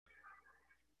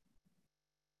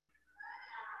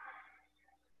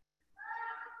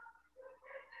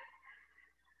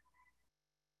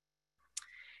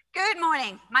Good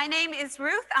morning. My name is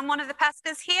Ruth. I'm one of the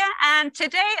pastors here. And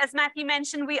today, as Matthew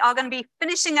mentioned, we are going to be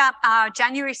finishing up our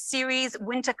January series,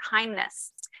 Winter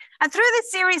Kindness. And through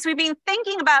this series, we've been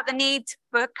thinking about the need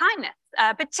for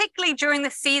kindness, particularly during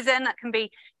the season that can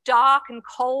be dark and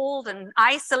cold and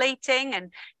isolating and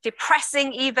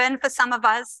depressing even for some of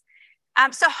us.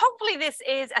 So hopefully this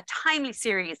is a timely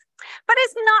series, but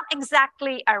it's not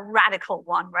exactly a radical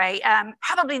one, right?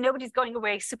 Probably nobody's going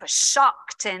away super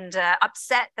shocked and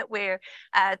upset that we're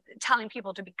telling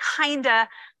people to be kinder.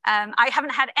 I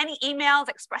haven't had any emails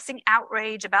expressing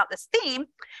outrage about this theme.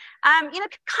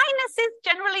 Kindness is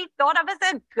generally thought of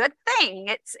as a good thing.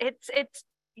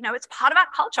 It's part of our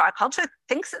culture. Our culture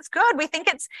thinks it's good. We think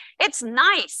it's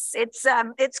nice.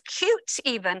 It's cute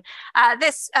even.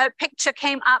 This picture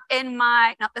came up in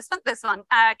my, not this one,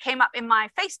 came up in my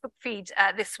Facebook feed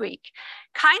this week.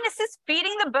 Kindness is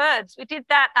feeding the birds. We did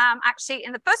that actually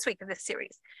in the first week of this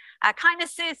series.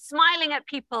 Kindness is smiling at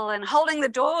people and holding the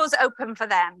doors open for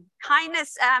them.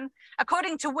 Kindness,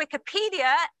 according to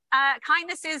Wikipedia,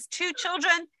 kindness is two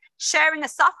children sharing a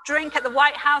soft drink at the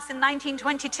White House in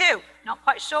 1922. Not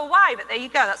quite sure why, but there you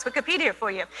go. That's Wikipedia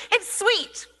for you. It's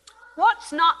sweet.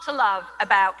 What's not to love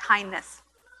about kindness?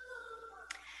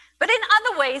 But in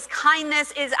other ways,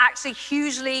 kindness is actually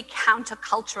hugely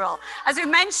countercultural. As we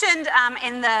mentioned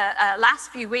in the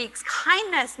last few weeks,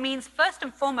 kindness means first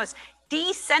and foremost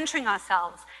decentering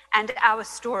ourselves and our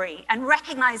story and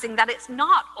recognizing that it's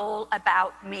not all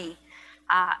about me.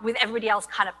 With everybody else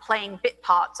kind of playing bit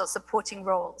parts or supporting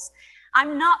roles.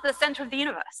 I'm not the center of the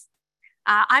universe.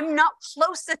 I'm not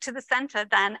closer to the center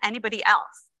than anybody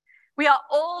else. We are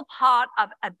all part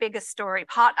of a bigger story,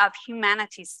 part of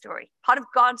humanity's story, part of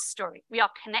God's story. We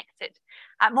are connected.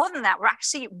 More than that, we're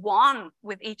actually one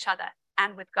with each other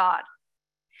and with God.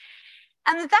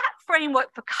 And that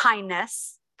framework for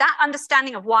kindness, that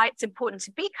understanding of why it's important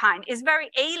to be kind is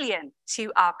very alien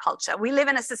to our culture. We live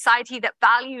in a society that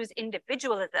values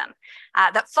individualism,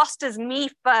 that fosters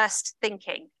me-first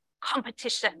thinking,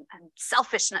 competition, and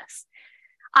selfishness.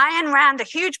 Ayn Rand, a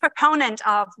huge proponent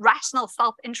of rational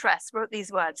self-interest, wrote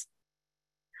these words: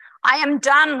 "I am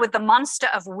done with the monster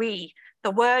of we,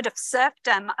 the word of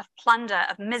serfdom, of plunder,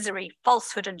 of misery,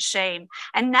 falsehood, and shame.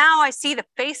 And now I see the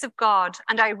face of God,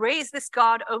 and I raise this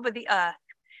God over the earth.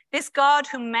 This God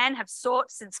whom men have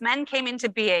sought since men came into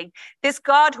being, this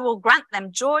God who will grant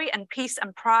them joy and peace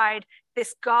and pride,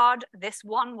 this God, this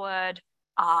one word,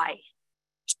 I."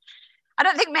 I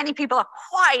don't think many people are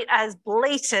quite as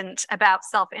blatant about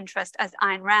self-interest as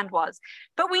Ayn Rand was,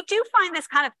 but we do find this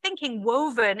kind of thinking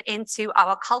woven into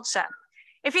our culture.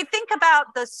 If you think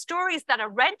about the stories that are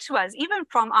read to us, even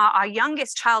from our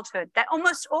youngest childhood, they're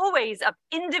almost always of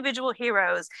individual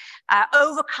heroes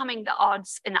overcoming the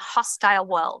odds in a hostile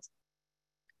world.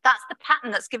 That's the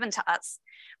pattern that's given to us.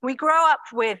 We grow up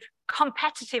with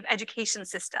competitive education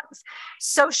systems,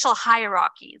 social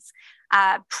hierarchies,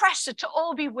 pressure to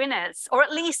all be winners, or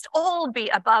at least all be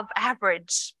above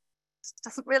average. This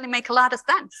doesn't really make a lot of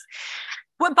sense.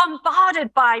 We're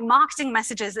bombarded by marketing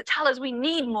messages that tell us we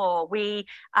need more, we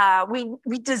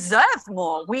deserve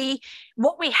more,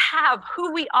 what we have,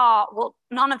 who we are, well,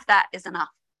 none of that is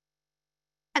enough.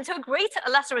 And to a greater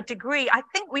or lesser degree, I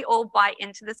think we all buy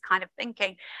into this kind of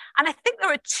thinking. And I think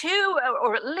there are two,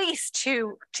 or at least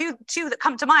two that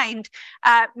come to mind,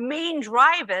 main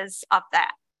drivers of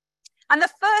that. And the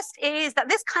first is that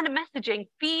this kind of messaging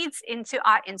feeds into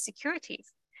our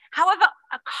insecurities. However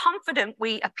confident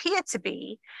we appear to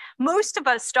be, most of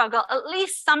us struggle at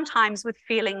least sometimes with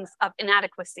feelings of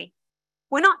inadequacy.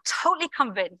 We're not totally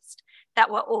convinced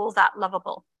that we're all that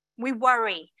lovable. We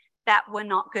worry that we're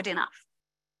not good enough.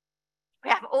 We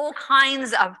have all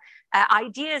kinds of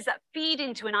ideas that feed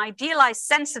into an idealized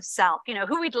sense of self,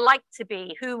 who we'd like to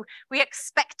be, who we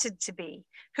expected to be,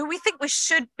 who we think we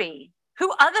should be,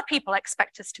 who other people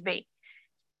expect us to be.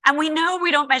 And we know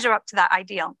we don't measure up to that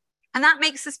ideal. And that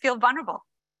makes us feel vulnerable.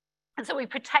 And so we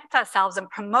protect ourselves and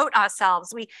promote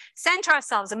ourselves. We center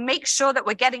ourselves and make sure that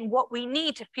we're getting what we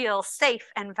need to feel safe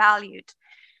and valued.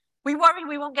 We worry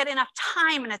we won't get enough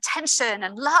time and attention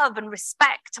and love and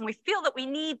respect. And we feel that we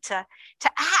need to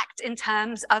act in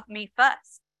terms of me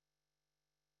first.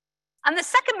 And the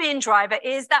second main driver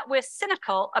is that we're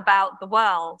cynical about the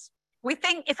world. We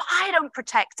think if I don't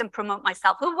protect and promote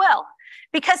myself, who will?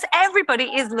 Because everybody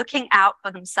is looking out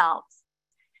for themselves.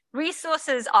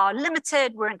 Resources are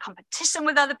limited. We're in competition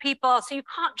with other people, so you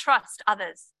can't trust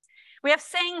others. We have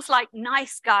sayings like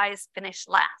nice guys finish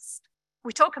last.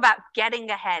 We talk about getting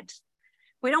ahead.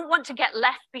 We don't want to get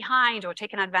left behind or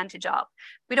taken advantage of.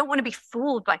 We don't want to be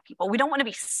fooled by people. We don't want to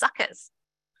be suckers.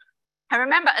 I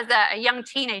remember as a young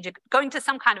teenager going to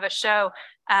some kind of a show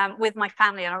with my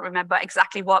family. I don't remember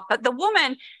exactly what, but the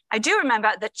woman, I do remember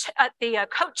at the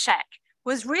coat check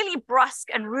was really brusque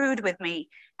and rude with me.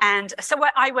 And so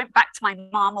I went back to my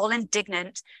mom all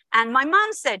indignant. And my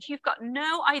mom said, "You've got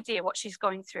no idea what she's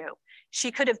going through.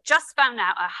 She could have just found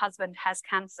out her husband has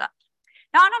cancer."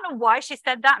 Now, I don't know why she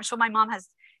said that. I'm sure my mom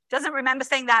doesn't remember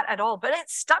saying that at all, but it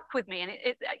stuck with me.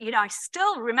 And I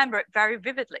still remember it very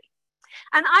vividly.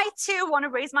 And I too want to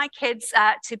raise my kids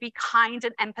to be kind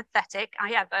and empathetic.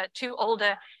 I have 2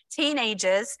 older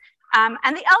teenagers, and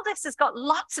the eldest has got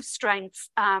lots of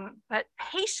strengths, but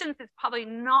patience is probably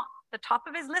not the top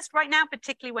of his list right now,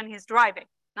 particularly when he's driving.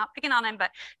 Not picking on him,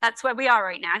 but that's where we are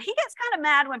right now. And he gets kind of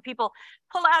mad when people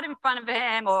pull out in front of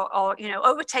him or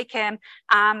overtake him.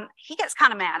 He gets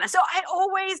kind of mad. And so I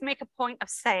always make a point of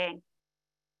saying,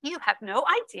 you have no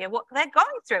idea what they're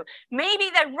going through. Maybe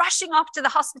they're rushing off to the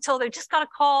hospital. They just got a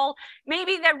call.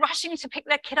 Maybe they're rushing to pick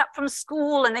their kid up from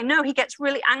school and they know he gets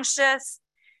really anxious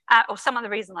or some other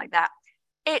reason like that.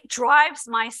 It drives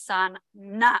my son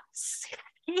nuts.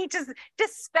 He just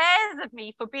despairs of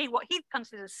me for being what he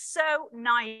considers so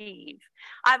naive.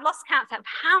 I've lost count of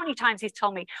how many times he's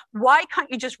told me, "Why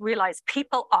can't you just realize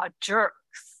people are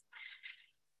jerks?"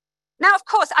 Now, of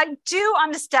course, I do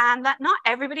understand that not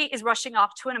everybody is rushing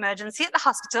off to an emergency at the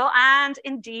hospital, and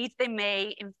indeed, they may,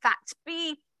 in fact,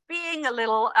 be being a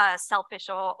little selfish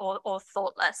or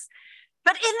thoughtless.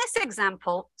 But in this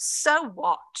example, so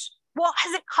what? What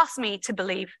has it cost me to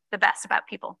believe the best about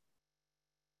people?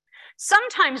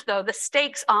 Sometimes, though, the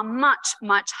stakes are much,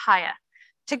 much higher.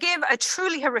 To give a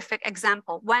truly horrific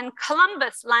example, when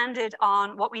Columbus landed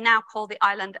on what we now call the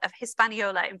island of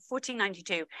Hispaniola in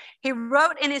 1492, he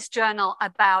wrote in his journal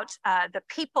about the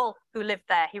people who lived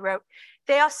there. He wrote,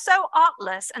 "They are so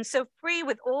artless and so free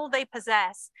with all they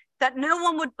possess that no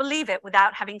one would believe it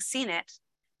without having seen it.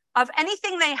 Of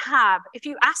anything they have, if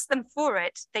you ask them for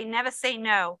it, they never say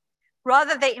no.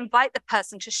 Rather, they invite the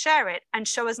person to share it and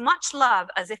show as much love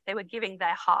as if they were giving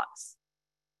their hearts."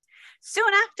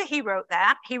 Soon after he wrote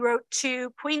that, he wrote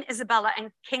to Queen Isabella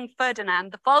and King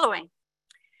Ferdinand the following: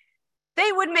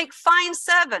 "They would make fine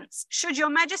servants. Should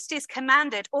your majesties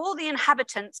command it, all the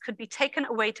inhabitants could be taken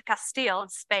away to Castile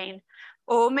and Spain,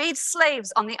 or made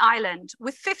slaves on the island.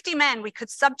 With 50 men, we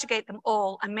could subjugate them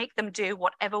all and make them do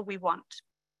whatever we want."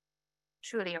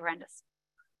 Truly horrendous.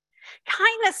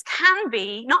 Kindness can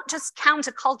be not just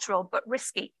countercultural, but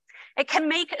risky. It can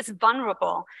make us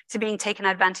vulnerable to being taken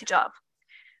advantage of.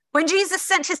 When Jesus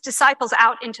sent his disciples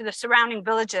out into the surrounding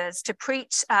villages to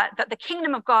preach that the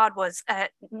kingdom of God was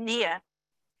near,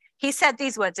 he said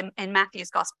these words in Matthew's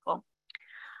gospel: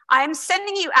 "I am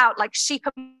sending you out like sheep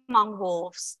among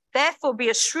wolves. Therefore be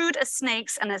as shrewd as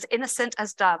snakes and as innocent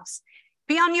as doves.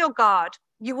 Be on your guard.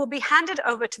 You will be handed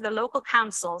over to the local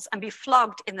councils and be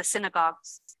flogged in the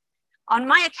synagogues. On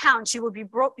my account, you will be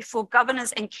brought before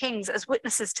governors and kings as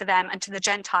witnesses to them and to the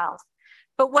Gentiles.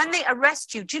 But when they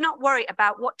arrest you, do not worry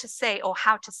about what to say or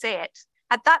how to say it.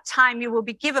 At that time, you will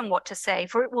be given what to say,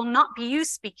 for it will not be you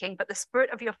speaking, but the Spirit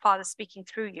of your Father speaking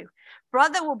through you.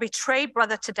 Brother will betray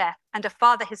brother to death, and a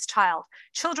father his child.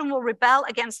 Children will rebel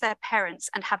against their parents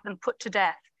and have them put to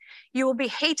death. You will be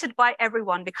hated by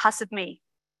everyone because of me,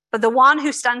 but the one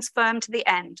who stands firm to the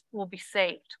end will be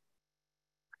saved."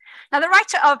 Now, the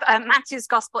writer of Matthew's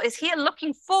gospel is here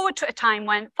looking forward to a time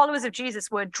when followers of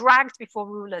Jesus were dragged before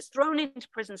rulers, thrown into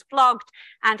prisons, flogged,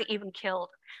 and even killed.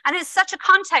 And in such a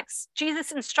context,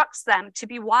 Jesus instructs them to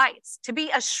be wise, to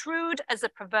be as shrewd as a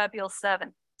proverbial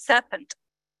serpent.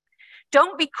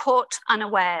 Don't be caught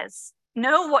unawares.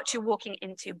 Know what you're walking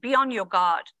into. Be on your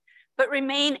guard, but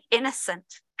remain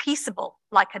innocent, peaceable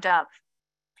like a dove.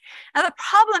 Now, the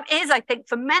problem is, I think,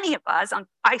 for many of us, and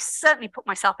I certainly put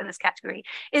myself in this category,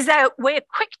 is that we're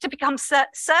quick to become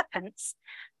serpents,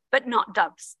 but not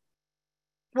doves.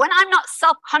 When I'm not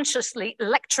self-consciously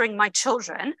lecturing my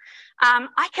children,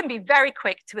 I can be very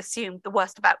quick to assume the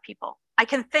worst about people. I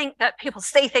can think that people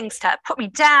say things to put me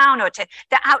down or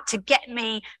they're out to get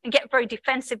me and get very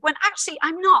defensive when actually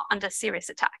I'm not under serious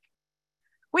attack.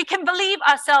 We can believe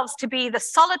ourselves to be the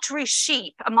solitary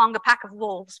sheep among a pack of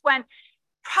wolves when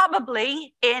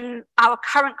probably in our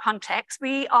current context,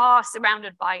 we are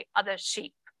surrounded by other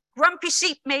sheep. Grumpy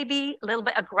sheep, maybe, a little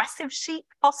bit aggressive sheep,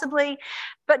 possibly,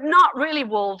 but not really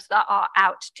wolves that are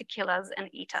out to kill us and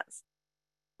eat us.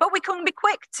 But we can be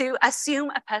quick to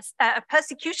assume a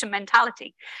persecution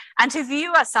mentality and to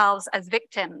view ourselves as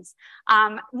victims.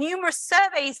 Numerous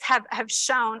surveys have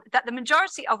shown that the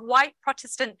majority of white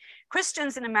Protestant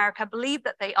Christians in America believe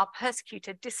that they are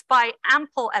persecuted despite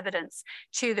ample evidence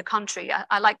to the contrary.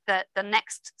 I like the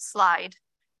next slide.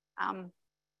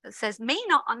 that says may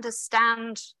not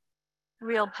understand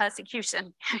real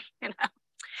persecution. you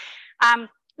know.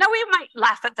 Now, we might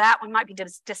laugh at that, we might be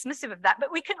dismissive of that,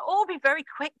 but we can all be very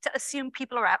quick to assume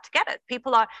people are out to get us.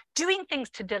 People are doing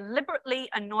things to deliberately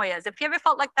annoy us. If you ever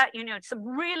felt like that, you know, some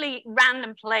really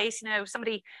random place, you know,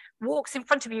 somebody walks in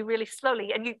front of you really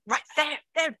slowly and you, right there,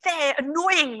 they're there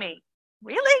annoying me.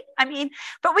 Really? I mean,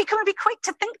 but we can be quick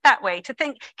to think that way, to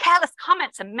think careless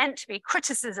comments are meant to be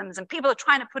criticisms and people are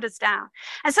trying to put us down.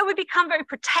 And so we become very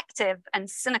protective and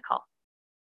cynical.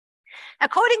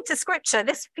 According to scripture,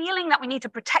 this feeling that we need to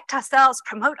protect ourselves,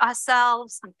 promote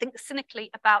ourselves, and think cynically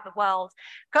about the world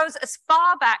goes as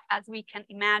far back as we can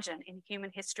imagine in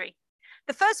human history.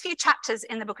 The first few chapters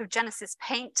in the book of Genesis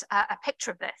paint a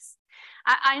picture of this.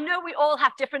 I know we all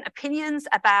have different opinions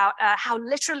about how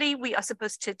literally we are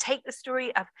supposed to take the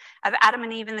story of Adam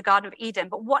and Eve in the Garden of Eden,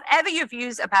 but whatever your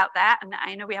views about that, and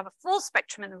I know we have a full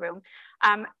spectrum in the room,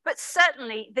 but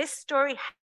certainly this story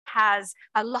has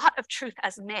a lot of truth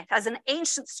as myth, as an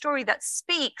ancient story that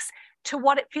speaks to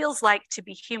what it feels like to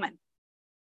be human.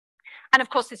 And of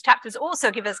course, these chapters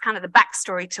also give us kind of the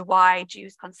backstory to why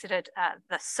Jews considered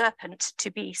the serpent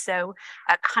to be so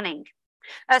cunning.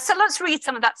 So let's read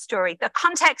some of that story. The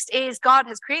context is God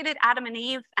has created Adam and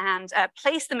Eve and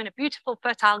placed them in a beautiful,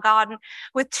 fertile garden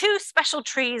with two special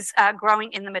trees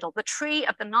growing in the middle, the tree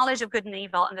of the knowledge of good and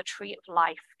evil and the tree of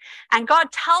life. And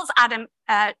God tells Adam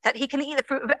that he can eat the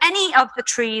fruit of any of the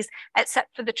trees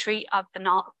except for the tree of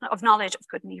knowledge of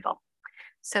good and evil.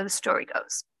 So the story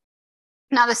goes.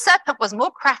 Now the serpent was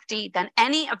more crafty than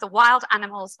any of the wild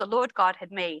animals the Lord God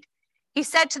had made. He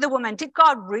said to the woman, "Did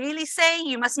God really say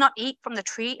you must not eat from the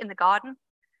tree in the garden?"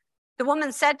 The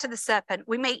woman said to the serpent,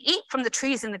 "We may eat from the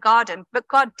trees in the garden, but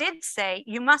God did say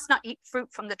you must not eat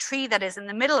fruit from the tree that is in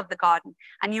the middle of the garden,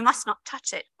 and you must not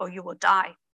touch it or you will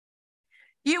die."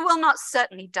 "You will not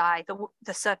certainly die,"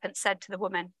 the serpent said to the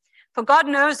woman, "for God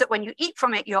knows that when you eat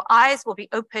from it, your eyes will be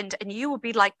opened and you will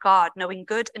be like God, knowing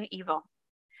good and evil."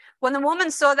 When the woman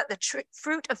saw that the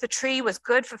fruit of the tree was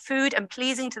good for food and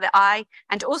pleasing to the eye,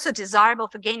 and also desirable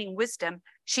for gaining wisdom,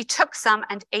 she took some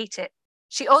and ate it.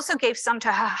 She also gave some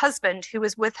to her husband who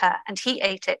was with her, and he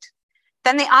ate it.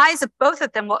 Then the eyes of both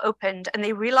of them were opened, and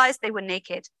they realized they were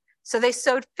naked. So they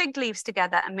sewed fig leaves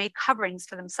together and made coverings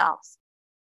for themselves.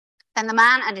 Then the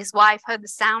man and his wife heard the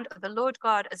sound of the Lord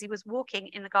God as he was walking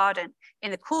in the garden in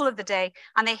the cool of the day,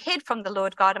 and they hid from the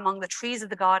Lord God among the trees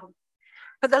of the garden.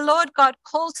 But the Lord God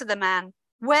called to the man,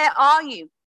 "Where are you?"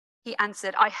 He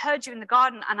answered, "I heard you in the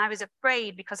garden, and I was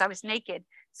afraid because I was naked,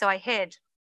 so I hid."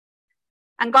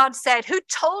 And God said, "Who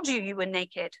told you you were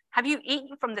naked? Have you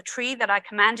eaten from the tree that I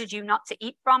commanded you not to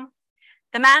eat from?"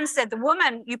 The man said, "The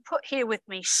woman you put here with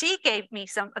me, she gave me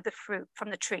some of the fruit from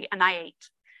the tree, and I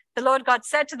ate." The Lord God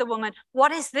said to the woman,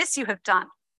 "What is this you have done?"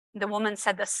 And the woman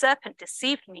said, "The serpent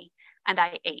deceived me, and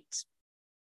I ate."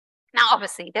 Now,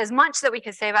 obviously, there's much that we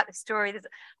could say about this story. There's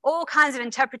all kinds of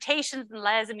interpretations and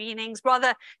layers of meanings,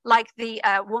 rather like the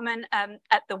woman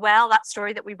at the well. That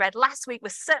story that we read last week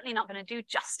was certainly not going to do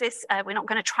justice. We're not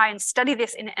going to try and study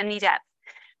this in any depth.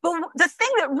 But the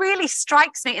thing that really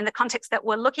strikes me in the context that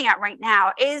we're looking at right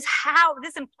now is how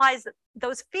this implies that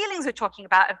those feelings we're talking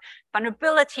about of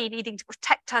vulnerability, needing to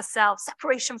protect ourselves,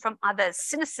 separation from others,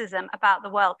 cynicism about the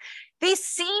world, these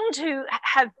seem to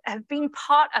have been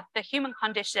part of the human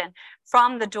condition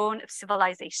from the dawn of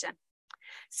civilization.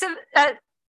 So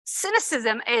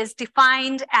cynicism is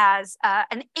defined as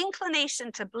an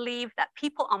inclination to believe that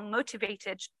people are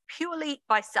motivated purely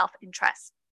by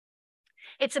self-interest.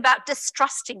 It's about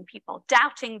distrusting people,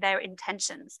 doubting their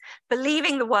intentions,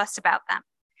 believing the worst about them.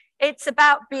 It's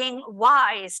about being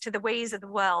wise to the ways of the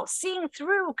world, seeing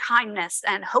through kindness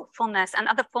and hopefulness and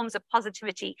other forms of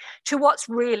positivity to what's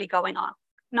really going on,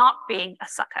 not being a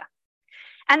sucker.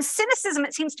 And cynicism,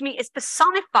 it seems to me, is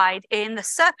personified in the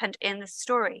serpent in the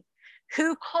story,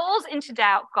 who calls into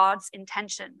doubt God's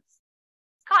intentions.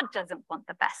 God doesn't want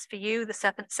the best for you, the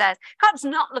serpent says. God's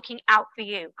not looking out for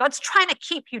you. God's trying to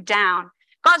keep you down.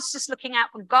 God's just looking out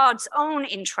for God's own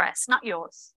interests, not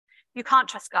yours. You can't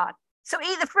trust God. So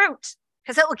eat the fruit,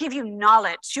 because it will give you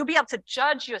knowledge. You'll be able to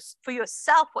judge for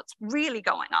yourself what's really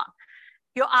going on.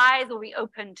 Your eyes will be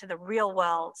open to the real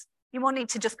world. You won't need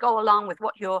to just go along with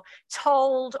what you're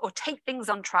told or take things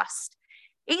on trust.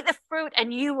 Eat the fruit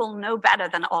and you will know better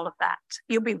than all of that.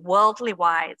 You'll be worldly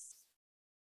wise.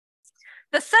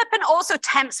 The serpent also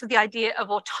tempts with the idea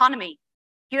of autonomy.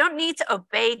 You don't need to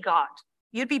obey God.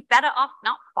 You'd be better off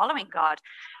not following God.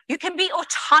 You can be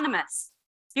autonomous.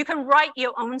 You can write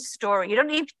your own story. You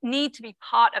don't need to be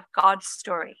part of God's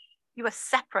story. You are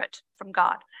separate from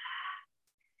God.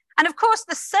 And of course,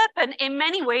 the serpent in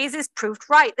many ways is proved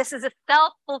right. This is a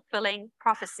self-fulfilling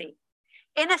prophecy.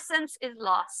 Innocence is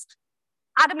lost.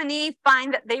 Adam and Eve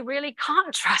find that they really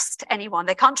can't trust anyone.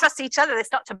 They can't trust each other. They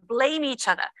start to blame each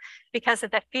other because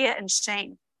of their fear and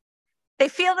shame. They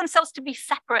feel themselves to be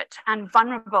separate and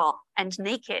vulnerable and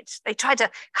naked. They try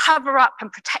to cover up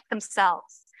and protect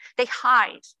themselves. They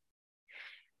hide.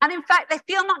 And in fact, they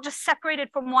feel not just separated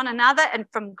from one another and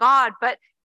from God, but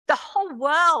the whole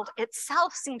world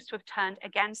itself seems to have turned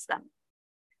against them.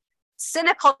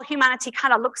 Cynical humanity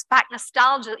kind of looks back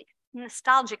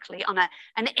nostalgically on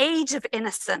an age of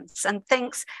innocence and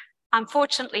thinks,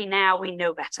 unfortunately, now we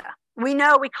know better. We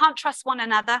know we can't trust one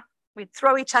another. We'd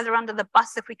throw each other under the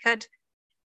bus if we could.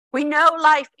 We know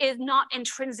life is not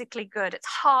intrinsically good. It's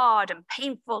hard and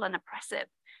painful and oppressive.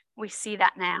 We see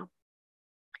that now.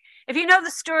 If you know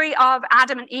the story of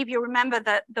Adam and Eve, you'll remember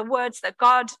that the words that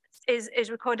God is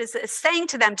recorded as saying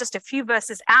to them just a few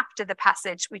verses after the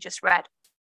passage we just read.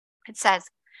 It says,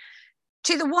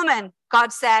 "To the woman,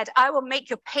 God said, I will make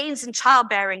your pains in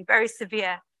childbearing very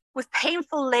severe. With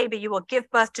painful labor, you will give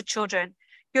birth to children.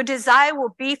 Your desire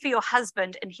will be for your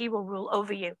husband, and he will rule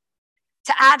over you."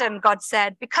 To Adam, God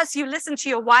said, "Because you listened to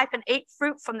your wife and ate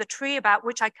fruit from the tree about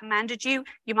which I commanded you,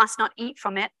 you must not eat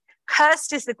from it.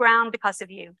 Cursed is the ground because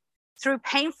of you. Through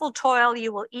painful toil,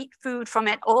 you will eat food from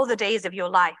it all the days of your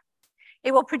life.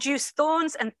 It will produce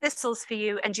thorns and thistles for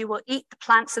you, and you will eat the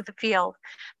plants of the field.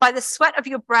 By the sweat of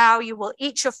your brow, you will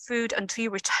eat your food until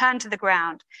you return to the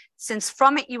ground, since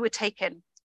from it you were taken.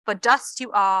 For dust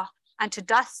you are, and to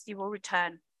dust you will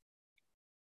return."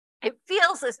 It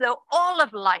feels as though all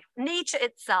of life, nature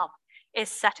itself, is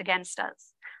set against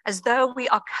us, as though we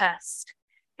are cursed.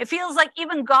 It feels like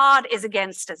even God is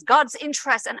against us. God's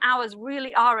interests and ours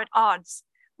really are at odds.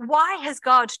 Why has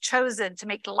God chosen to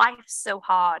make life so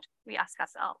hard, we ask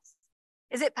ourselves?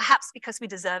 Is it perhaps because we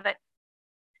deserve it?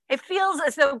 It feels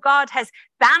as though God has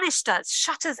banished us,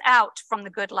 shut us out from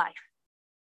the good life.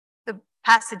 The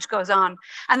passage goes on,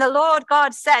 "And the Lord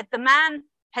God said, the man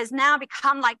has now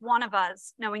become like one of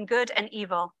us, knowing good and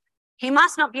evil. He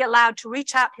must not be allowed to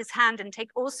reach out his hand and take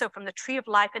also from the tree of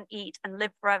life and eat and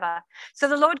live forever." So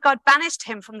the Lord God banished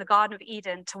him from the Garden of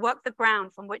Eden to work the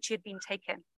ground from which he had been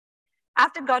taken.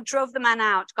 After God drove the man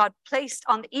out, God placed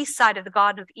on the east side of the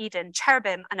Garden of Eden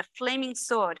cherubim and a flaming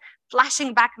sword,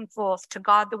 flashing back and forth to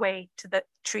guard the way to the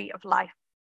tree of life.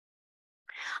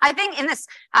 I think in this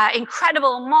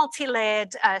incredible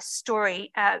multi-layered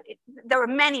story, there are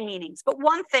many meanings, but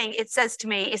one thing it says to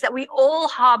me is that we all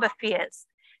harbor fears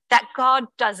that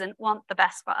God doesn't want the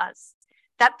best for us,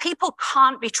 that people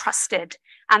can't be trusted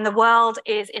and the world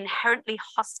is inherently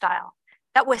hostile,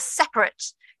 that we're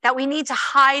separate, that we need to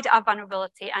hide our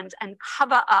vulnerability and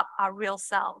cover up our real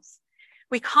selves.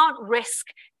 We can't risk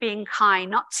being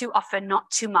kind, not too often, not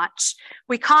too much.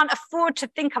 We can't afford to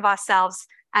think of ourselves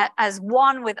as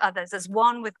one with others, as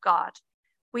one with God.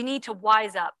 We need to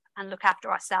wise up and look after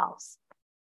ourselves.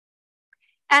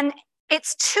 And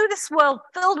it's to this world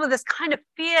filled with this kind of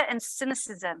fear and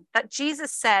cynicism that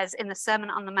Jesus says in the Sermon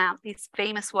on the Mount these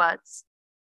famous words.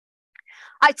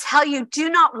 "I tell you, do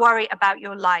not worry about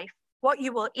your life, what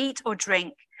you will eat or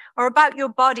drink, or about your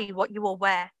body, what you will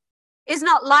wear. Is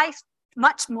not life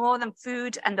much more than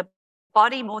food, and the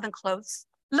body more than clothes?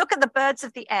 Look at the birds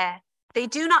of the air. They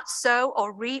do not sow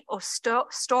or reap or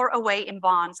store away in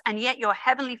barns, and yet your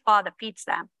heavenly Father feeds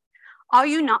them. Are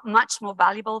you not much more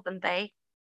valuable than they?"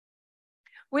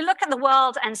 We look at the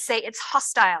world and say it's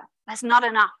hostile. There's not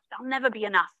enough. There'll never be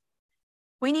enough.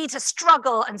 We need to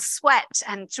struggle and sweat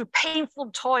and through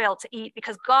painful toil to eat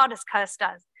because God has cursed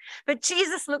us. But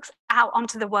Jesus looks out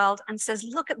onto the world and says,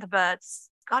 look at the birds.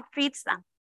 God feeds them.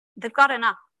 They've got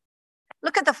enough.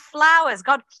 Look at the flowers.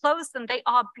 God clothes them. They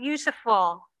are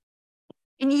beautiful.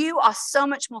 And you are so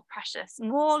much more precious,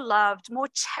 more loved, more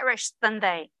cherished than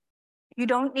they. You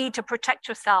don't need to protect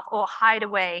yourself or hide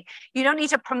away. You don't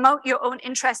need to promote your own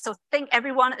interests or think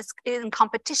everyone is in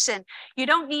competition. You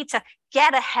don't need to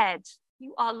get ahead.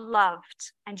 You are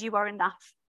loved and you are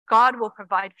enough. God will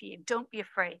provide for you. Don't be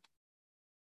afraid.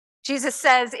 Jesus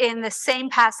says in the same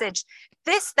passage,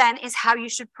 "This then is how you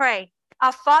should pray.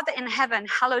 Our Father in heaven,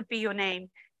 hallowed be your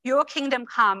name. Your kingdom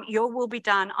come, your will be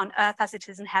done on earth as it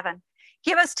is in heaven.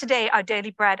 Give us today our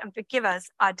daily bread and forgive us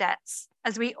our debts,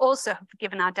 as we also have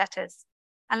forgiven our debtors.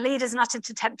 And lead us not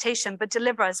into temptation, but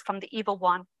deliver us from the evil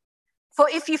one. For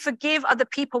if you forgive other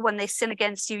people when they sin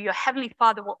against you, your heavenly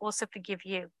Father will also forgive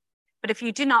you. But if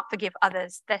you do not forgive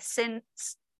others their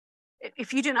sins,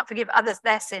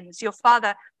 your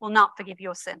Father will not forgive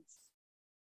your sins."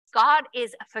 God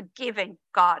is a forgiving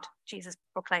God, Jesus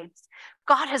proclaims.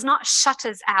 God has not shut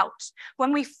us out.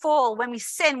 When we fall, when we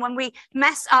sin, when we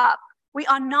mess up, we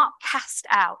are not cast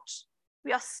out.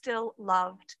 We are still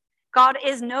loved. God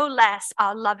is no less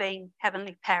our loving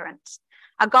heavenly parent,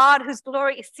 a God whose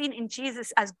glory is seen in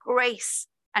Jesus as grace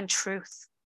and truth.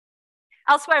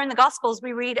 Elsewhere in the Gospels,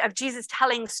 we read of Jesus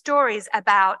telling stories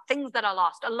about things that are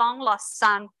lost, a long lost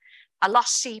son, a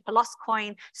lost sheep, a lost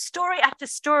coin, story after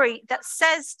story that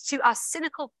says to us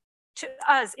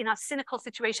in our cynical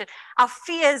situation, our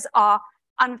fears are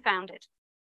unfounded.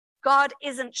 God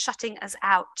isn't shutting us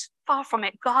out. Far from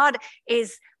it. God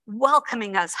is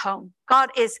welcoming us home. God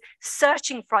is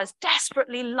searching for us,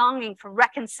 desperately longing for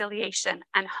reconciliation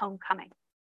and homecoming.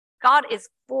 God is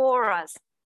for us.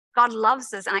 God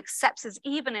loves us and accepts us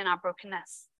even in our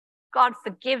brokenness. God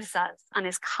forgives us and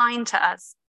is kind to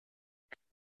us.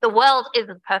 The world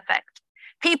isn't perfect.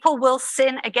 People will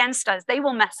sin against us. They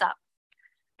will mess up.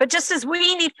 But just as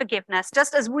we need forgiveness,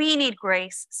 just as we need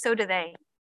grace, so do they.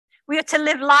 We are to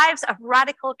live lives of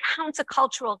radical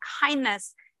countercultural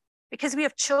kindness because we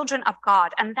are children of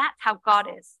God, and that's how God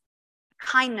is.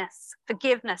 Kindness,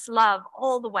 forgiveness, love,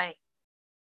 all the way.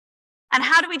 And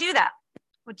how do we do that?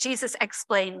 Well, Jesus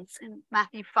explains in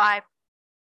Matthew 5.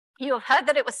 You have heard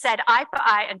that it was said, eye for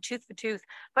eye and tooth for tooth,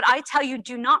 but I tell you,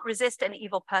 do not resist an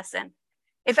evil person.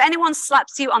 If anyone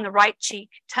slaps you on the right cheek,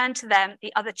 turn to them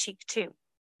the other cheek too.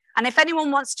 And if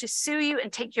anyone wants to sue you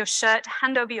and take your shirt,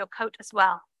 hand over your coat as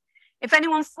well. If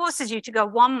anyone forces you to go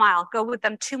 1 mile, go with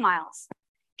them 2 miles.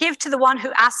 Give to the one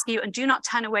who asks you and do not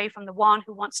turn away from the one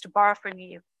who wants to borrow from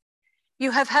you.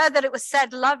 You have heard that it was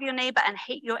said, love your neighbor and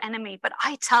hate your enemy. But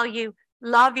I tell you,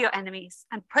 love your enemies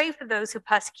and pray for those who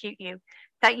persecute you,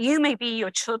 that you may be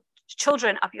your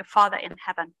children of your Father in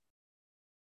heaven.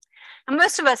 And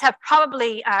most of us have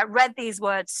probably read these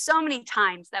words so many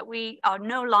times that we are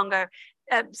no longer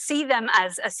see them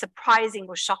as surprising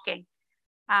or shocking.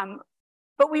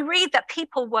 But we read that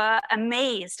people were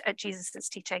amazed at Jesus'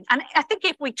 teaching. And I think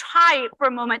if we try for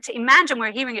a moment to imagine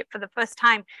we're hearing it for the first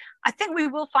time, I think we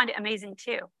will find it amazing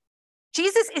too.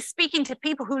 Jesus is speaking to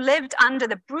people who lived under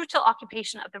the brutal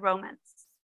occupation of the Romans.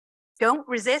 Don't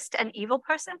resist an evil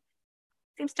person?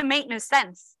 Seems to make no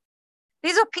sense.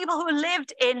 These are people who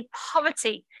lived in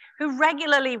poverty, who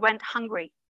regularly went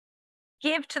hungry.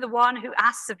 Give to the one who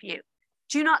asks of you.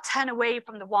 Do not turn away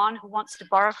from the one who wants to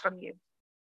borrow from you.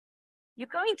 You're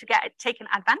going to get taken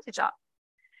advantage of.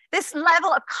 This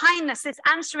level of kindness, this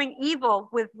answering evil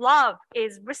with love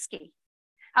is risky.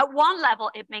 At one level,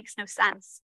 it makes no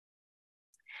sense.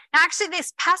 Now, actually,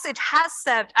 this passage has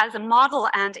served as a model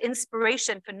and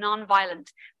inspiration for nonviolent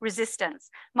resistance.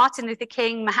 Martin Luther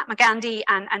King, Mahatma Gandhi,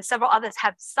 and several others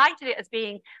have cited it as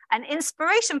being an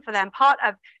inspiration for them, part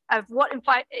of what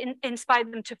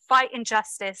inspired them to fight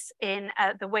injustice in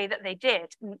the way that they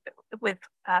did with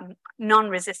nonviolent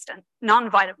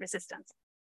resistance.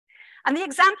 And the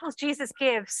examples Jesus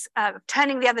gives,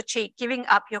 turning the other cheek, giving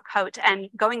up your coat, and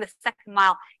going the second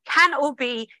mile, can all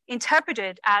be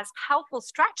interpreted as helpful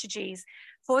strategies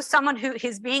for someone who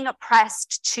is being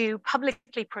oppressed to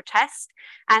publicly protest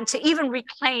and to even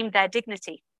reclaim their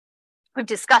dignity. We've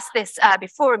discussed this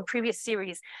before in previous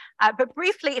series, but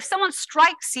briefly, if someone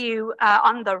strikes you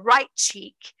on the right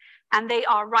cheek and they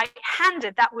are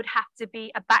right-handed, that would have to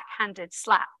be a backhanded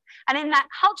slap. And in that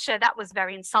culture, that was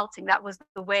very insulting. That was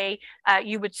the way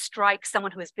you would strike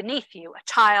someone who is beneath you, a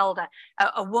child,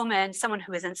 a woman, someone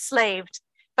who is enslaved.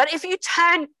 But if you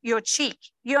turn your cheek,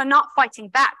 you are not fighting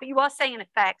back, but you are saying, in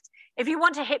effect, if you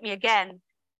want to hit me again,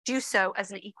 do so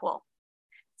as an equal.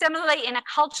 Similarly, in a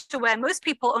culture where most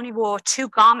people only wore 2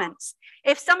 garments,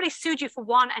 if somebody sued you for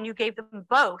one and you gave them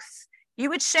both, you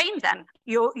would shame them.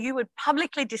 You would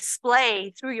publicly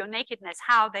display through your nakedness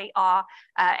how they are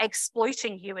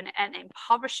exploiting you and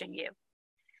impoverishing you.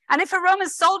 And if a Roman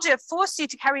soldier forced you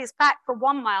to carry his back for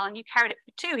 1 mile and you carried it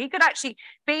for 2, he could actually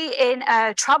be in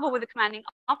trouble with the commanding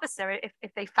officer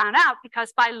if they found out,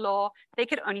 because by law, they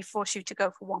could only force you to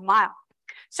go for 1 mile.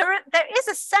 So there is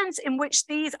a sense in which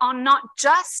these are not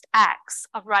just acts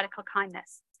of radical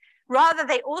kindness. Rather,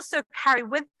 they also carry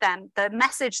with them the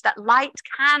message that light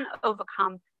can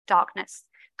overcome darkness.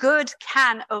 Good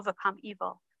can overcome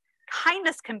evil.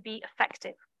 Kindness can be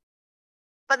effective.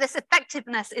 But this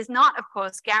effectiveness is not, of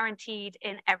course, guaranteed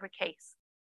in every case.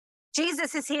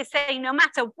 Jesus is here saying, no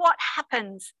matter what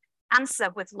happens, answer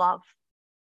with love.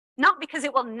 Not because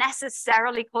it will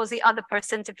necessarily cause the other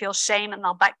person to feel shame and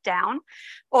they'll back down,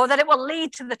 or that it will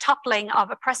lead to the toppling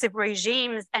of oppressive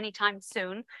regimes anytime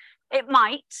soon. It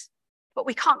might, but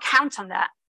we can't count on that.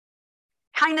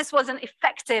 Kindness wasn't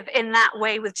effective in that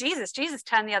way with Jesus. Jesus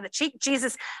turned the other cheek.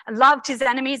 Jesus loved his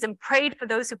enemies and prayed for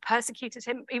those who persecuted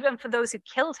him, even for those who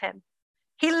killed him.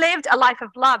 He lived a life of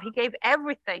love. He gave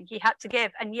everything he had to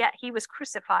give, and yet he was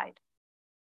crucified.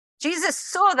 Jesus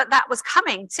saw that that was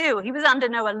coming too. He was under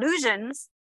no illusions.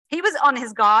 He was on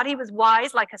his guard. He was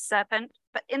wise like a serpent,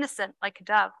 but innocent like a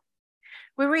dove.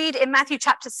 We read in Matthew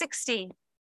chapter 16,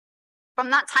 from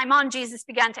that time on, Jesus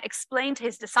began to explain to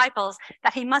his disciples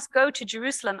that he must go to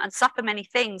Jerusalem and suffer many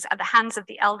things at the hands of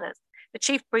the elders, the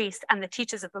chief priests, and the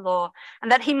teachers of the law,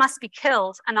 and that he must be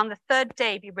killed and on the third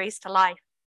day be raised to life.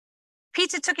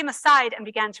 Peter took him aside and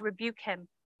began to rebuke him.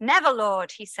 "Never,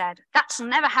 Lord," he said, "that shall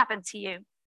never happen to you."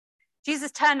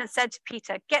 Jesus turned and said to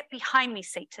Peter, "Get behind me,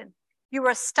 Satan. You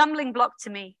are a stumbling block to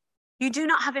me. You do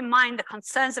not have in mind the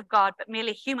concerns of God, but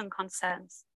merely human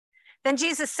concerns." Then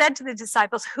Jesus said to the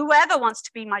disciples, "Whoever wants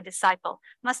to be my disciple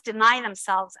must deny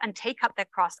themselves and take up their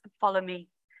cross and follow me.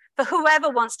 For whoever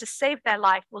wants to save their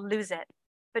life will lose it,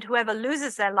 but whoever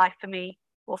loses their life for me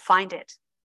will find it."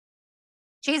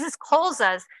 Jesus calls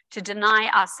us to deny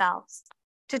ourselves,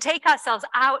 to take ourselves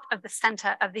out of the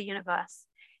center of the universe.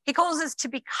 He calls us to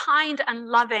be kind and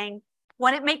loving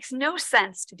when it makes no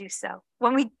sense to do so,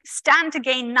 when we stand to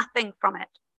gain nothing from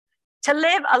it. To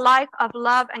live a life of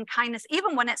love and kindness,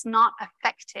 even when it's not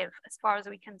effective as far as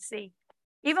we can see,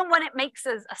 even when it makes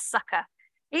us a sucker,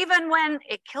 even when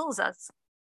it kills us.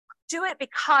 Do it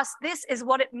because this is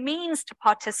what it means to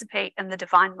participate in the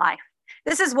divine life.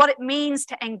 This is what it means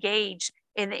to engage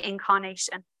in the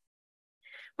incarnation.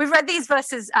 We've read these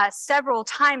verses several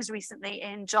times recently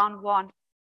in John 1.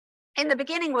 In the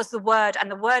beginning was the Word,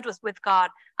 and the Word was with God,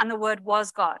 and the Word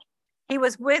was God. He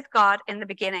was with God in the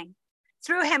beginning.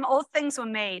 Through him all things were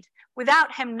made.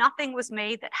 Without him nothing was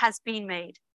made that has been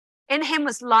made. In him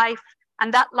was life,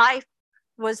 and that life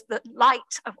was the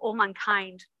light of all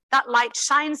mankind. That light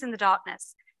shines in the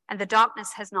darkness, and the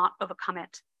darkness has not overcome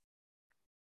it.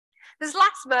 This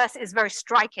last verse is very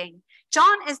striking.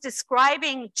 John is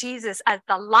describing Jesus as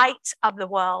the light of the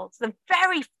world, the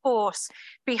very force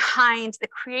behind the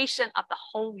creation of the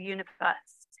whole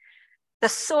universe, the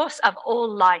source of all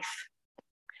life.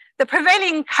 The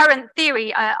prevailing current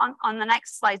theory on the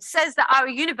next slide says that our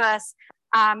universe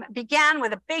began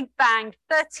with a big bang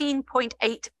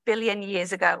 13.8 billion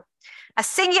years ago, a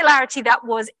singularity that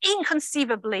was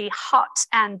inconceivably hot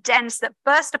and dense that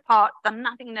burst apart from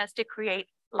nothingness to create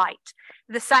light.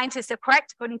 The scientists are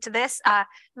correct. According to this,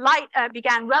 light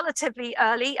began relatively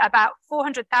early, about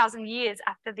 400,000 years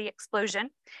after the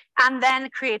explosion, and then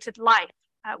created life,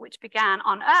 which began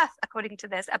on Earth, according to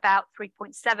this, about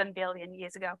 3.7 billion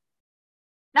years ago.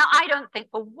 Now, I don't think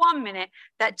for 1 minute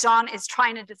that John is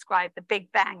trying to describe the Big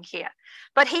Bang here,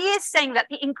 but he is saying that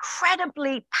the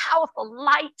incredibly powerful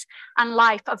light and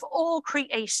life of all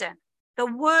creation, the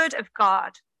Word of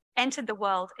God, entered the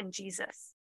world in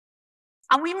Jesus.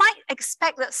 And we might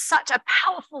expect that such a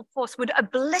powerful force would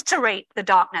obliterate the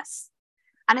darkness.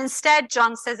 And instead,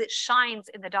 John says it shines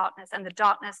in the darkness, and the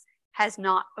darkness has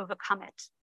not overcome it.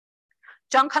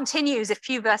 John continues a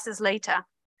few verses later.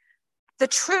 The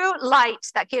true light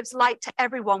that gives light to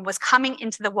everyone was coming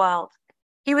into the world.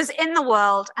 He was in the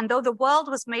world, and though the world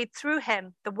was made through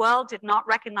him, the world did not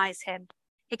recognize him.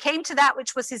 He came to that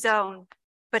which was his own,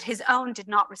 but his own did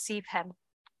not receive him.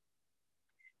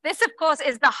 This, of course,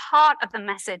 is the heart of the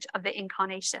message of the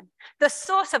incarnation. The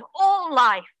source of all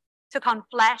life took on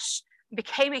flesh,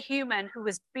 became a human who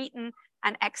was beaten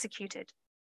and executed.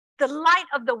 The light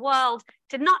of the world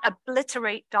did not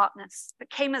obliterate darkness, but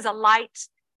came as a light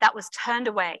that was turned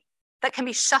away, that can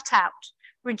be shut out,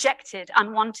 rejected,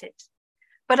 unwanted,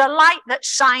 but a light that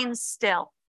shines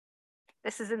still.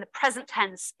 This is in the present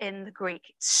tense in the Greek.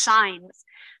 It shines,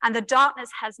 and the darkness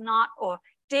has not, or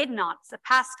did not, it's the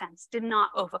past tense, did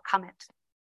not overcome it.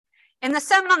 In the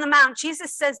Sermon on the Mount,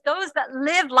 Jesus says those that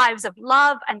live lives of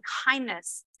love and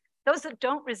kindness, those that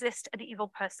don't resist an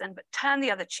evil person, but turn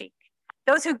the other cheek,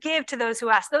 those who give to those who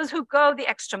ask, those who go the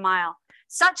extra mile,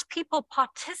 such people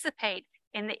participate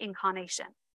in the incarnation.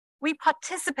 We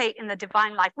participate in the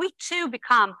divine life. We too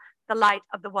become the light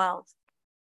of the world.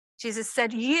 Jesus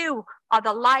said, "You are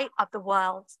the light of the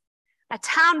world. A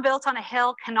town built on a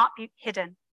hill cannot be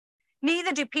hidden.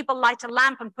 Neither do people light a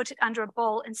lamp and put it under a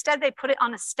bowl. Instead, they put it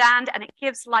on a stand, and it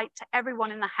gives light to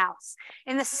everyone in the house.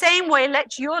 In the same way,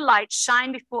 let your light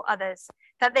shine before others,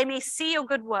 that they may see your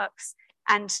good works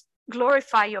and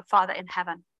glorify your Father in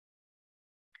heaven."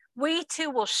 We too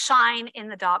will shine in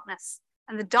the darkness,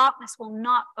 and the darkness will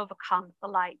not overcome the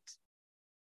light.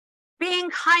 Being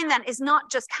kind, then, is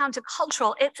not just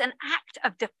countercultural, it's an act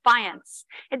of defiance.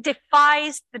 It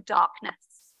defies the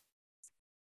darkness.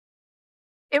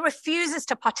 It refuses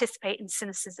to participate in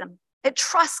cynicism. It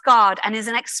trusts God and is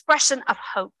an expression of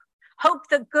hope. Hope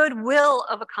that good will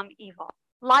overcome evil.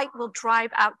 Light will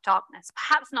drive out darkness,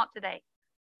 perhaps not today,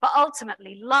 but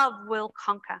ultimately love will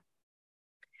conquer.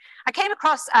 I came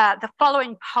across the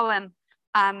following poem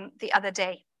the other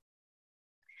day.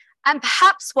 And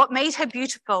perhaps what made her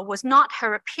beautiful was not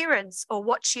her appearance or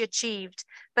what she achieved,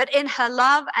 but in her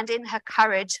love and in her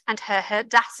courage and her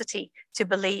audacity to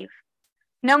believe.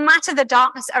 No matter the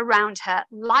darkness around her,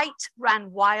 light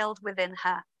ran wild within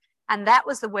her. And that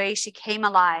was the way she came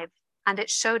alive, and it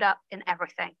showed up in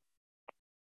everything.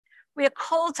 We are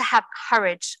called to have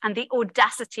courage and the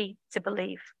audacity to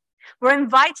believe. We're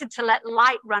invited to let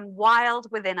light run wild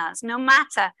within us, no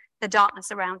matter the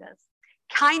darkness around us.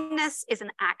 Kindness is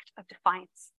an act of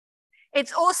defiance.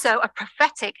 It's also a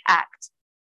prophetic act.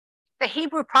 The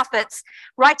Hebrew prophets,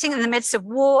 writing in the midst of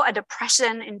war, a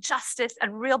depression, injustice,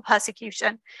 and real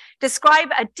persecution, describe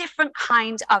a different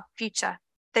kind of future.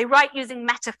 They write using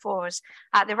metaphors.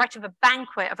 They write of a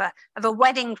banquet, of a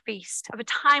wedding feast, of a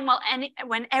time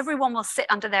when everyone will sit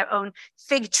under their own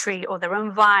fig tree or their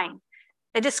own vine.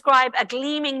 They describe a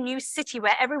gleaming new city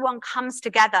where everyone comes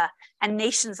together and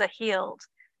nations are healed.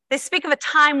 They speak of a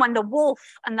time when the wolf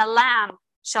and the lamb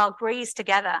shall graze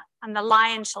together and the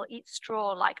lion shall eat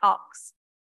straw like ox.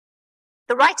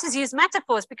 The writers use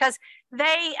metaphors because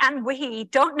they and we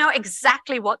don't know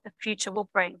exactly what the future will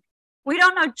bring. We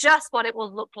don't know just what it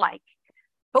will look like,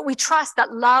 but we trust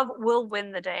that love will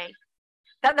win the day.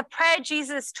 That the prayer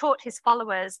Jesus taught his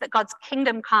followers, that God's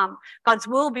kingdom come, God's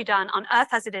will be done on earth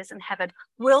as it is in heaven,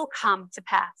 will come to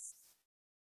pass.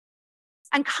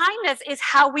 And kindness is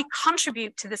how we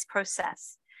contribute to this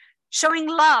process. Showing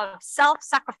love,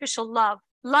 self-sacrificial love,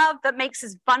 love that makes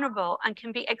us vulnerable and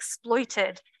can be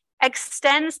exploited,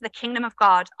 extends the kingdom of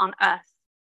God on earth.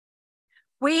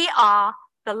 We are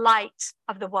the light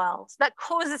of the world that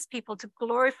causes people to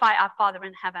glorify our Father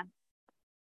in heaven.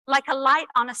 Like a light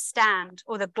on a stand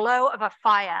or the glow of a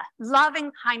fire,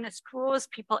 loving kindness draws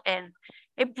people in.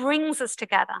 It brings us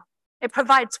together. It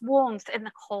provides warmth in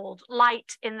the cold,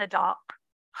 light in the dark,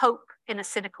 hope in a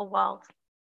cynical world.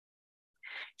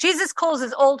 Jesus calls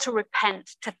us all to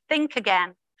repent, to think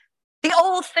again. The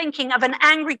old thinking of an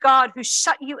angry God who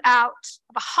shut you out,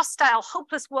 of a hostile,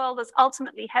 hopeless world that's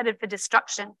ultimately headed for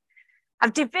destruction,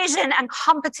 of division and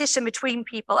competition between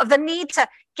people, of the need to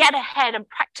get ahead and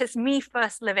practice me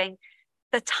first living.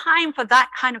 The time for that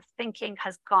kind of thinking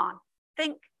has gone.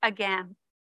 Think again.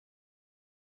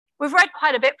 We've read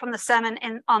quite a bit from the Sermon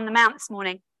on the Mount this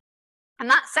morning. And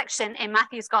that section in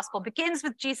Matthew's gospel begins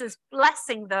with Jesus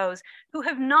blessing those who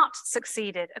have not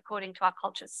succeeded according to our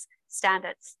culture's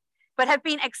standards, but have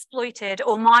been exploited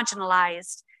or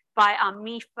marginalized by our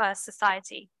me-first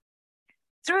society.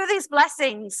 Through these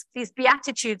blessings, these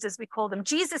beatitudes as we call them,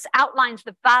 Jesus outlines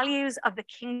the values of the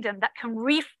kingdom that can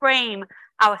reframe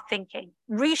our thinking,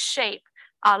 reshape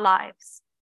our lives.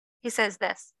 He says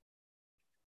this,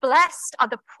 "Blessed are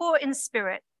the poor in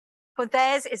spirit, for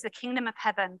theirs is the kingdom of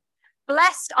heaven.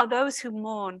 Blessed are those who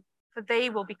mourn, for they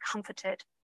will be comforted.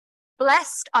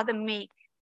 Blessed are the meek,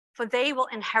 for they will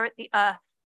inherit the earth.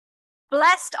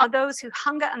 Blessed are those who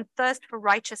hunger and thirst for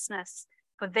righteousness,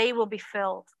 for they will be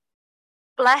filled.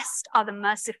 Blessed are the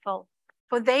merciful,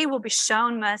 for they will be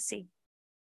shown mercy.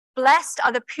 Blessed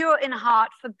are the pure in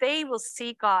heart, for they will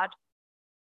see God.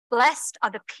 Blessed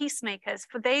are the peacemakers,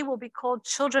 for they will be called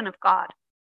children of God.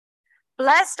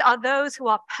 Blessed are those who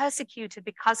are persecuted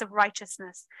because of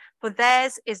righteousness, for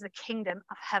theirs is the kingdom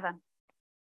of heaven."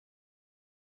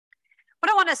 What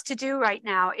I want us to do right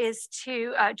now is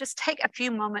to just take a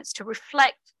few moments to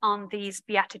reflect on these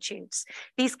beatitudes,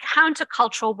 these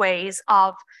countercultural ways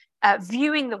of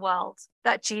viewing the world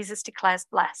that Jesus declares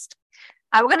blessed.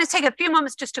 We're going to take a few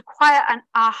moments just to quiet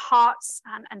our hearts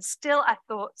and still our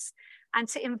thoughts and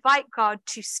to invite God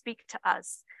to speak to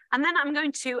us. And then I'm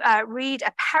going to read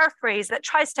a paraphrase that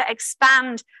tries to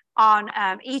expand on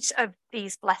each of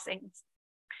these blessings.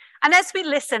 And as we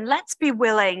listen, let's be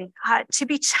willing to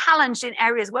be challenged in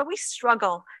areas where we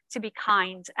struggle to be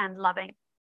kind and loving.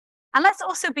 And let's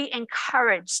also be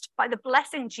encouraged by the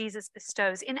blessing Jesus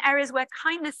bestows in areas where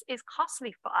kindness is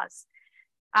costly for us,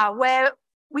 where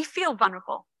we feel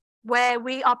vulnerable, where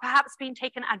we are perhaps being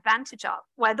taken advantage of,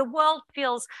 where the world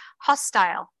feels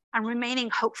hostile and remaining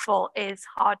hopeful is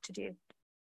hard to do.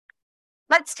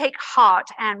 Let's take heart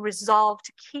and resolve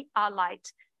to keep our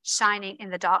light shining in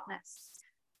the darkness.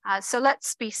 So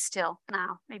let's be still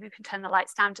now. Maybe we can turn the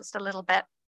lights down just a little bit.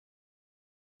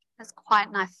 Let's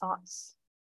quieten our thoughts.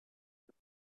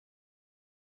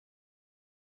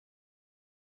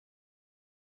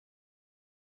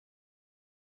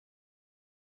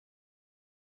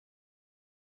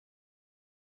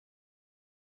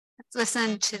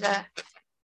 Listen to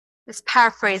this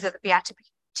paraphrase of the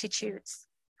Beatitudes.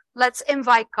 Let's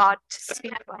invite God to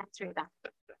speak through them.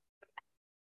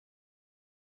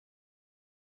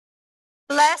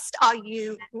 Blessed are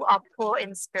you who are poor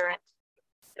in spirit,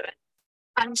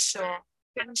 unsure,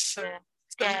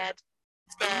 scared,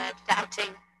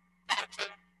 doubting,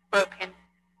 broken.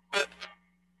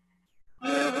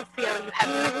 You who feel you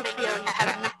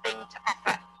have nothing to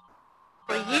offer,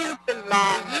 for you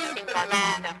belong in God's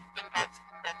kingdom.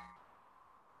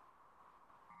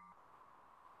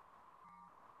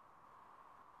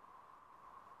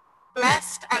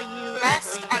 Blessed are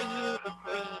you who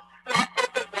grieve,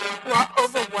 who are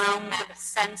overwhelmed with a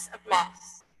sense of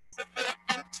loss,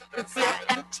 who feel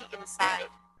empty inside,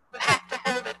 who have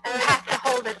to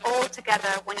hold it all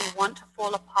together when you want to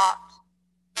fall apart.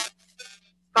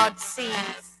 God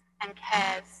sees and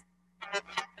cares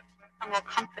and will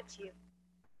comfort you.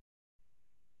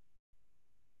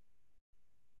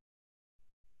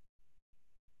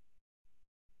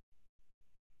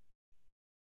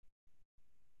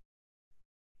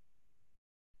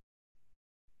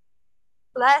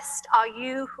 Blessed are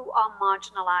you who are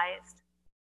marginalized,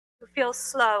 who feel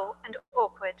slow and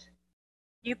awkward,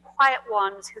 you quiet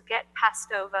ones who get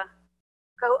passed over,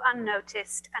 go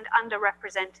unnoticed and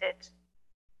underrepresented.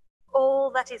 All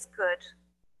that is good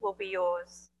will be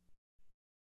yours.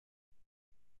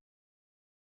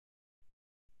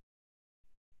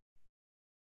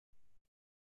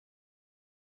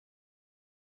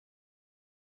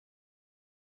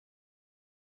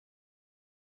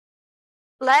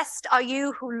 Blessed are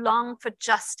you who long for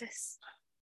justice,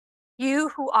 you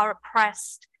who are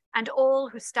oppressed, and all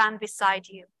who stand beside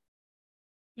you.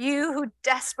 You who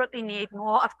desperately need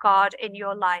more of God in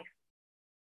your life.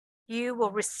 You will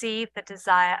receive the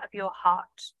desire of your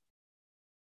heart.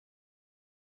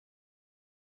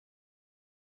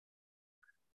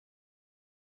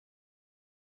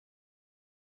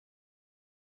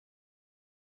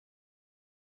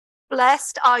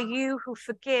 Blessed are you who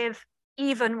forgive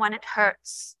even when it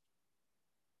hurts.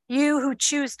 You who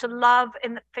choose to love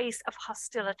in the face of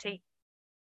hostility,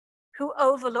 who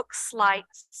overlook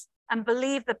slights and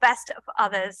believe the best of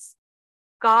others.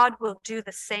 God will do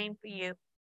the same for you.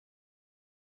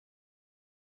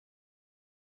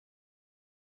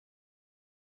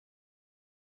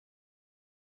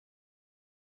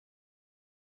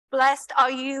 Blessed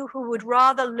are you who would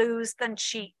rather lose than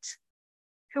cheat,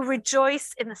 who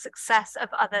rejoice in the success of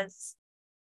others.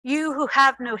 You who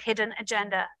have no hidden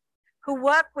agenda, who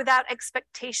work without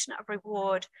expectation of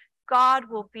reward. God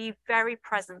will be very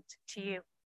present to you.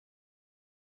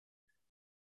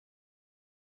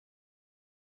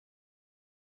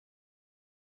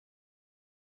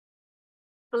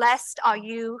 Blessed are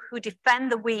you who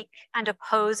defend the weak and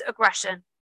oppose aggression.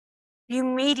 You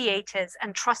mediators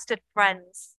and trusted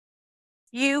friends.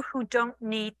 You who don't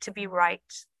need to be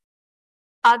right.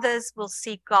 Others will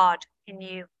see God in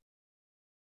you.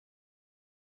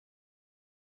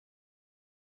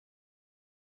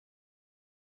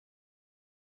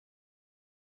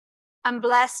 And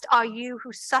blessed are you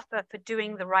who suffer for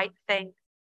doing the right thing,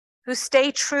 who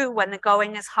stay true when the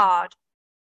going is hard,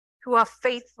 who are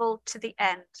faithful to the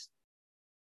end.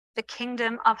 The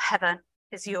kingdom of heaven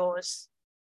is yours.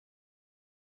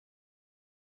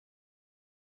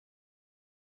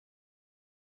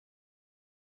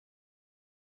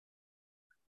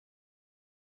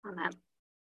 Amen.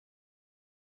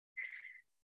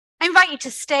 I invite you to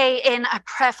stay in a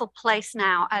prayerful place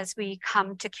now as we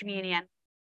come to communion.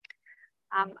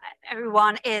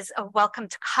 Everyone is welcome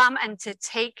to come and to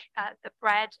take the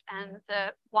bread and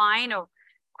the wine, or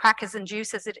crackers and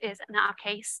juice as it is in our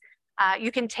case. You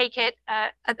can take it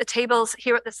at the tables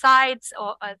here at the sides,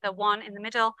 or the one in the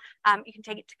middle. You can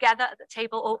take it together at the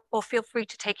table, or feel free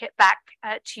to take it back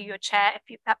to your chair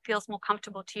if that feels more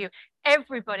comfortable to you.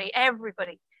 Everybody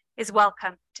is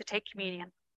welcome to take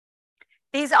communion.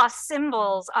 These are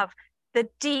symbols of the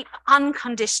deep,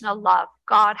 unconditional love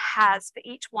God has for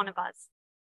each one of us.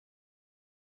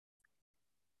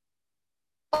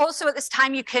 Also, at this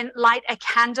time, you can light a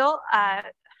candle, a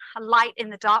light in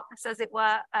the darkness, as it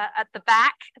were, at the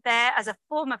back there as a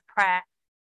form of prayer,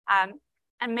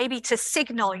 and maybe to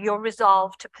signal your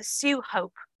resolve to pursue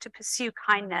hope, to pursue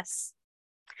kindness.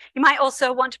 You might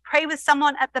also want to pray with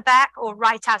someone at the back, or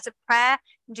write out a prayer.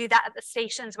 And do that at the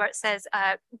stations where it says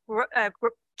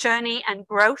journey and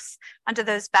growth. Under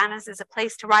those banners is a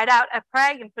place to write out a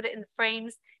prayer. You can put it in the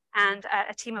frames, and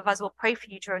a team of us will pray for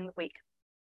you during the week.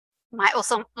 You might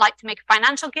also like to make a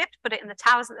financial gift, put it in the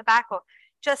towers at the back, or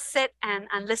just sit and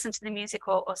listen to the music,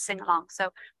 or sing along. So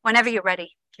whenever you're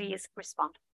ready, please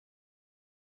respond.